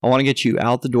I want to get you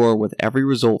out the door with every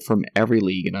result from every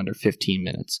league in under 15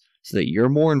 minutes, so that you're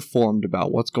more informed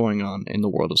about what's going on in the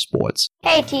world of sports.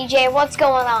 Hey TJ, what's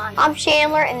going on? I'm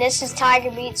Chandler and this is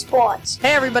Tiger Beat Sports.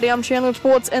 Hey everybody, I'm Chandler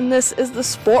Sports and this is the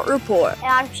Sport Report. And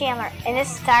I'm Chandler and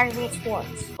this is Tiger Beat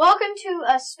Sports. Welcome to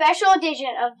a special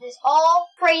edition of this all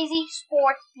crazy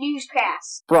sports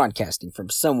newscast. Broadcasting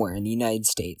from somewhere in the United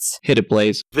States. Hit it,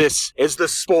 Blaze. This is the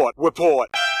Sport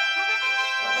Report.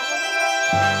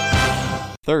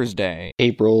 Thursday,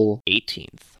 April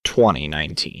 18th,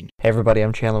 2019. Hey everybody,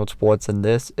 I'm Chandler with Sports, and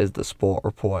this is the Sport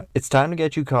Report. It's time to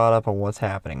get you caught up on what's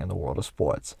happening in the world of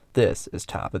sports. This is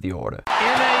Top of the Order. In a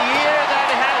year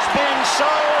that has been so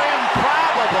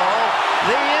improbable,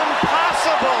 the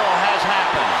impossible has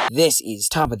happened. This is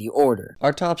Top of the Order.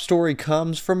 Our top story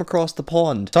comes from across the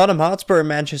pond. Tottenham Hotspur and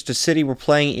Manchester City were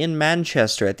playing in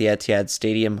Manchester at the Etihad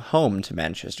Stadium, home to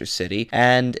Manchester City,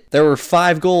 and there were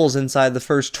 5 goals inside the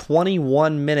first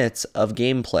 21 minutes of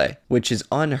gameplay, which is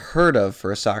unheard of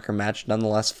for a soccer match.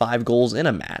 Nonetheless, 5 goals in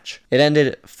a match. It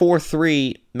ended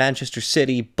 4-3 Manchester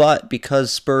City, but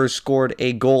because Spurs scored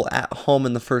a goal at home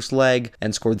in the first leg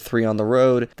and scored 3 on the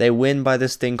road, they win by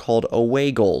this thing called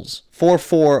away goals.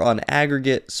 4-4 on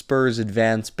aggregate, Spurs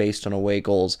advance based on away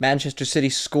goals. Manchester City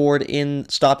scored in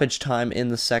stoppage time in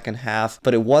the second half,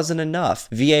 but it wasn't enough.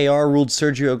 VAR ruled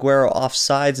Sergio Aguero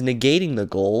offsides, negating the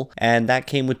goal, and that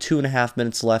came with 2.5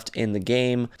 minutes left in the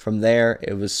game. From there,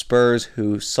 it was Spurs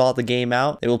who saw the game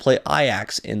out. They will play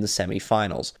Ajax in the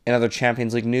semi-finals. In other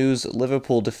Champions League news,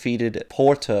 Liverpool defeated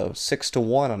Porto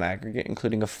 6-1 on aggregate,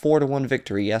 including a 4-1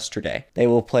 victory yesterday. They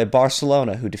will play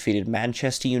Barcelona, who defeated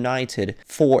Manchester United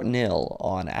 4-0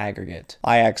 on aggregate.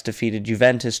 Ajax defeated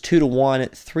Juventus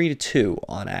 2-1, 3-2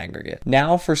 on aggregate.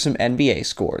 Now for some NBA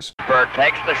scores. Bird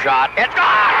takes the shot. It's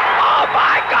gone! Oh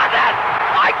my goodness!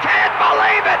 I can't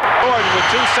believe it! Jordan with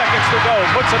 2 seconds to go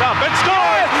puts it up and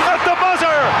scores at the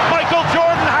buzzer! Michael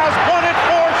Jordan has won it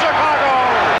for Chicago!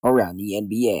 Around the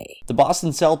NBA. The Boston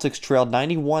Celtics trailed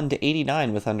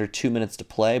 91-89 with under 2 minutes to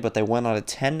play, but they went on a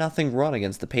 10-0 run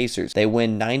against the Pacers. They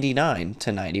win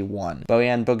 99-91.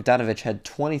 Bojan Bogdanovic had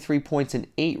 23 points and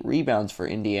 8 rebounds for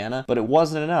Indiana, but it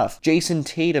wasn't enough. Jason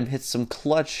Tatum hit some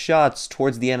clutch shots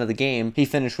towards the end of the game. He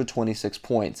finished with 26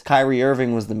 points. Kyrie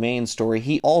Irving was the main story.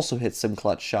 He also hit some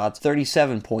clutch shots,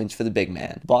 37 points for the big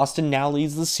man. Boston now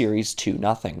leads the series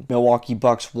 2-0. Milwaukee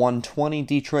Bucks 120,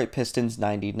 Detroit Pistons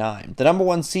 99. The number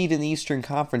 1 seed in the Eastern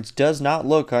Conference does not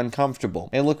look uncomfortable.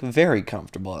 They look very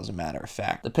comfortable, as a matter of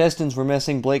fact. The Pistons were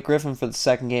missing Blake Griffin for the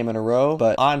second game in a row,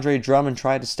 but Andre Drummond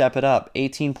tried to step it up.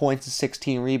 18 points and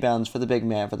 16 rebounds for the big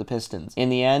man for the Pistons. In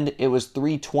the end, it was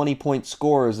 3 20-point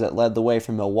scorers that led the way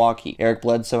for Milwaukee. Eric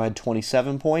Bledsoe had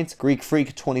 27 points, Greek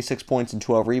Freak 26 points and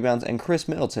 12 rebounds, and Chris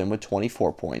Middleton with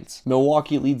 24 points.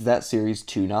 Milwaukee leads that series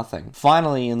 2-0.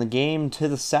 Finally, in the game to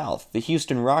the south, the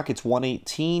Houston Rockets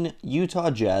 118,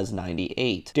 Utah Jazz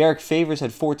 98. Derek Favors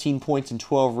had 14 points and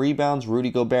 12 rebounds. Rudy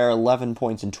Gobert 11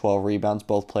 points and 12 rebounds,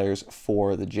 both players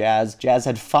for the Jazz. Jazz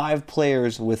had 5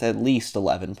 players with at least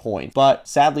 11 points, but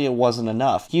sadly it wasn't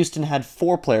enough. Houston had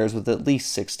 4 players with at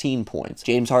least 16 points.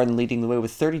 James Harden leading the way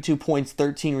with 32 points,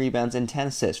 13 rebounds, and 10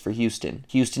 assists for Houston.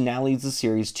 Houston now leads the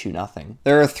series 2-0.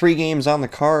 There are 3 games on the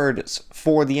cards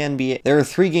for the NBA. There are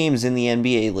 3 games in the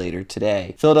NBA later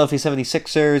today. Philadelphia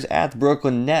 76ers at the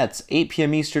Brooklyn Nets, 8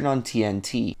 p.m. Eastern on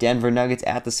TNT. Denver Nuggets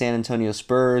at the San Antonio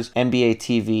Spurs, NBA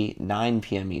TV, 9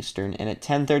 p.m. Eastern. And at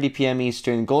 10:30 p.m.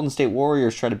 Eastern, Golden State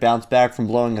Warriors try to bounce back from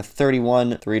blowing a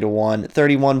 31-1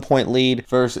 31-point lead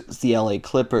versus the LA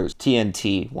Clippers.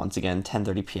 TNT, once again,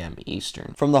 10:30 p.m.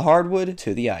 Eastern. From the hardwood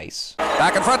to the ice.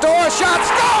 Back in front door, shot,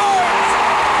 scores!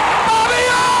 Bobby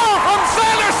O from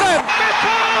Sanderson!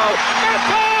 Beto!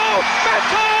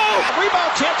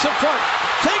 Rebound chance in front.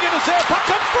 Taking is there, puck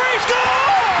up free,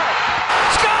 score!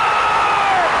 Score!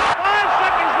 5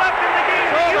 seconds left in the game.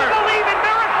 Do you believe in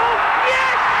miracles?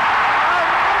 Yes!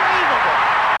 Unbelievable!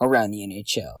 Around the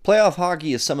NHL. Playoff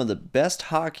hockey is some of the best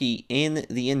hockey in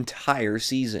the entire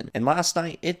season, and last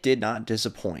night it did not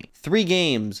disappoint. 3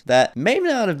 games that may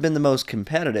not have been the most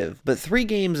competitive, but 3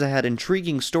 games that had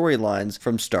intriguing storylines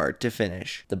from start to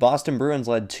finish. The Boston Bruins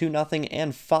led 2-0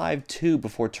 and 5-2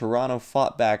 before Toronto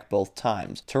fought back both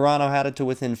times. Toronto had it to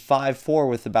within 5-4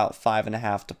 with about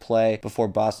 5.5 to play before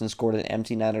Boston scored an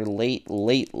empty netter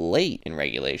late in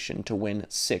regulation to win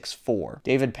 6-4.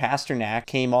 David Pastrnak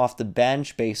came off the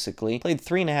bench basically basically. Played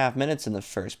 3.5 minutes in the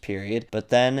first period, but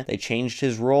then they changed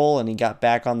his role and he got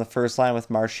back on the first line with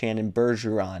Marchand and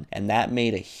Bergeron, and that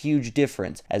made a huge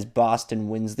difference as Boston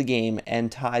wins the game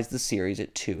and ties the series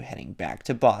at 2 heading back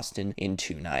to Boston in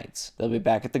 2 nights. They'll be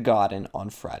back at the Garden on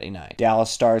Friday night. Dallas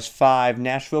Stars 5,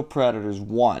 Nashville Predators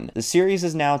 1. The series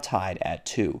is now tied at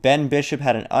 2. Ben Bishop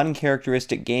had an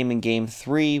uncharacteristic game in Game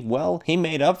 3. Well, he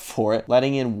made up for it,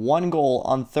 letting in 1 goal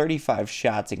on 35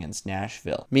 shots against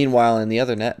Nashville. Meanwhile, in the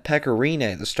other net, Pekka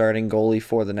Rinne, the starting goalie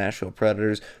for the Nashville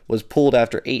Predators, was pulled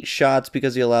after 8 shots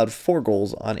because he allowed 4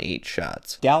 goals on 8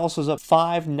 shots. Dallas was up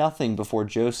 5-0 before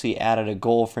Josi added a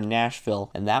goal for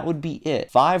Nashville, and that would be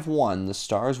it. 5-1, the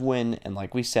Stars win, and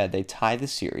like we said, they tie the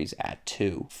series at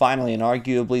 2. Finally, and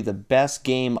arguably the best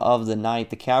game of the night,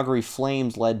 the Calgary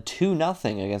Flames led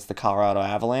 2-0 against the Colorado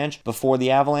Avalanche before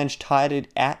the Avalanche tied it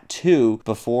at 2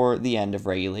 before the end of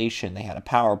regulation. They had a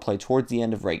power play towards the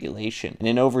end of regulation, and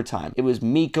in overtime, it was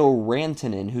Mikko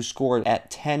Rantanen who scored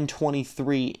at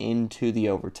 10:23 into the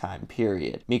overtime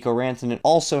period. Mikko Rantanen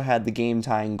also had the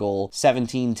game-tying goal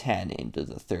 17-10 into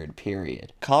the third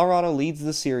period. Colorado leads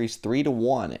the series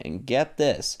 3-1, and get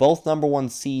this, both number 1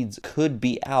 seeds could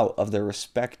be out of their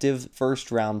respective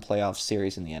first-round playoff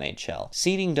series in the NHL.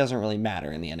 Seeding doesn't really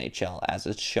matter in the NHL as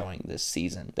it's showing this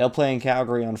season. They'll play in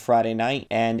Calgary on Friday night,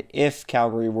 and if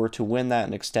Calgary were to win that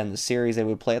and extend the series, they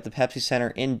would play at the Pepsi Center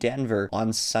in Denver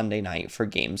on Sunday night for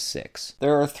Game 6.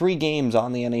 There are 3 games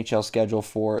on the NHL schedule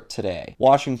for today.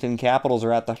 Washington Capitals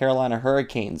are at the Carolina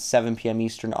Hurricanes, 7 p.m.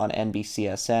 Eastern on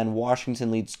NBCSN.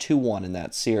 Washington leads 2-1 in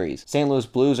that series. St. Louis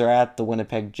Blues are at the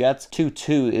Winnipeg Jets.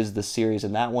 2-2 is the series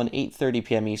in that one, 8:30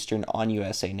 p.m. Eastern on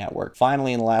USA Network.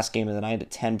 Finally, in the last game of the night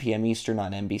at 10 p.m. Eastern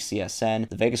on NBCSN,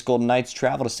 the Vegas Golden Knights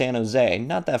travel to San Jose,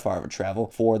 not that far of a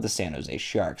travel, for the San Jose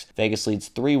Sharks. Vegas leads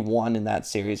 3-1 in that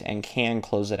series and can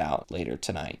close it out later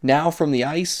tonight. Now from the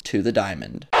ice to the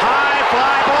diamond. High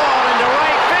fly ball into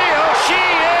right field. She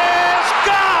is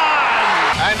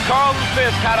gone! And Carlton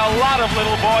Fisk had a lot of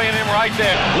little boy in him right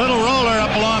there. Little roller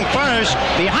up along first,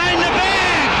 behind the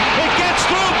bag. It gets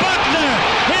through Buckner.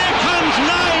 Here comes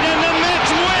Knight, and the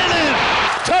Mets win it.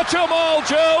 Touch 'em all,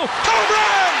 Joe. Home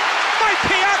run! Mike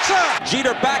Piazza!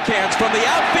 Jeter backhands from the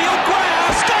outfield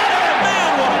grass. Got it!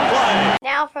 Man, what a play!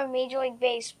 Now from Major League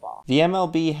Baseball. The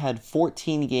MLB had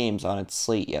 14 games on its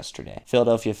slate yesterday.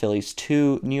 Philadelphia Phillies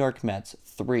 2, New York Mets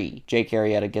 3. Jake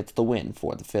Arrieta gets the win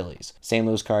for the Phillies. St.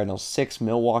 Louis Cardinals 6,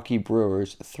 Milwaukee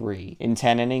Brewers 3. In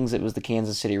 10 innings, it was the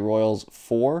Kansas City Royals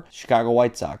 4, Chicago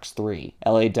White Sox 3,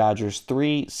 LA Dodgers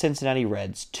 3, Cincinnati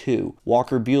Reds 2.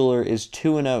 Walker Buehler is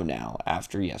 2-0 now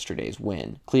after yesterday's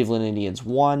win. Cleveland Indians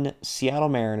 1, Seattle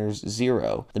Mariners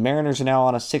 0. The Mariners are now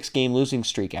on a 6-game losing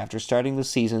streak after starting the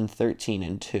season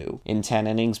 13-2. In 10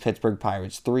 innings, Pittsburgh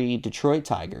Pirates 3, Detroit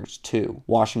Tigers 2,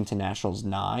 Washington Nationals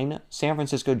 9, San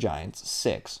Francisco Giants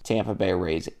 6, Tampa Bay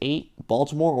Rays 8,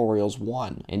 Baltimore Orioles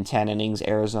 1. In 10 innings,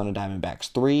 Arizona Diamondbacks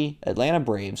 3, Atlanta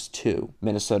Braves 2,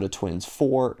 Minnesota Twins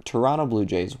 4, Toronto Blue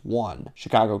Jays 1,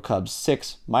 Chicago Cubs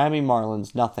 6, Miami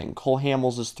Marlins 0. Cole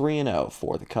Hamels is 3-0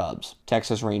 for the Cubs.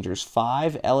 Texas Rangers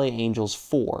 5, LA Angels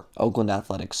 4, Oakland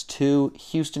Athletics 2,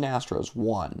 Houston Astros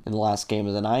 1. In the last game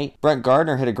of the night, Brett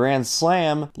Gardner hit a grand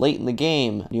slam late in the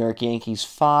game. New York Yankees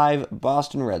 5,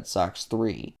 Boston Red Sox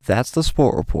 3. That's the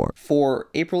Sport Report for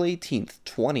April 18th,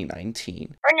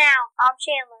 2019. For now, I'm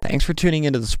Chandler. Thanks for tuning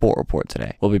into the Sport Report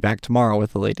today. We'll be back tomorrow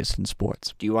with the latest in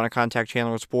sports. Do you want to contact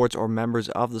Chandler Sports or members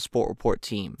of the Sport Report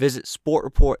team? Visit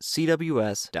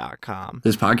sportreportcws.com.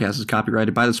 This podcast is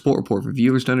copyrighted by the Sport Report for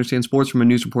viewers to understand sports from a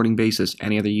news reporting basis.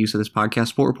 Any other use of this podcast,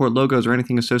 Sport Report logos, or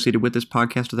anything associated with this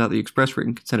podcast without the express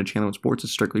written consent of Chandler Sports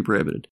is strictly prohibited.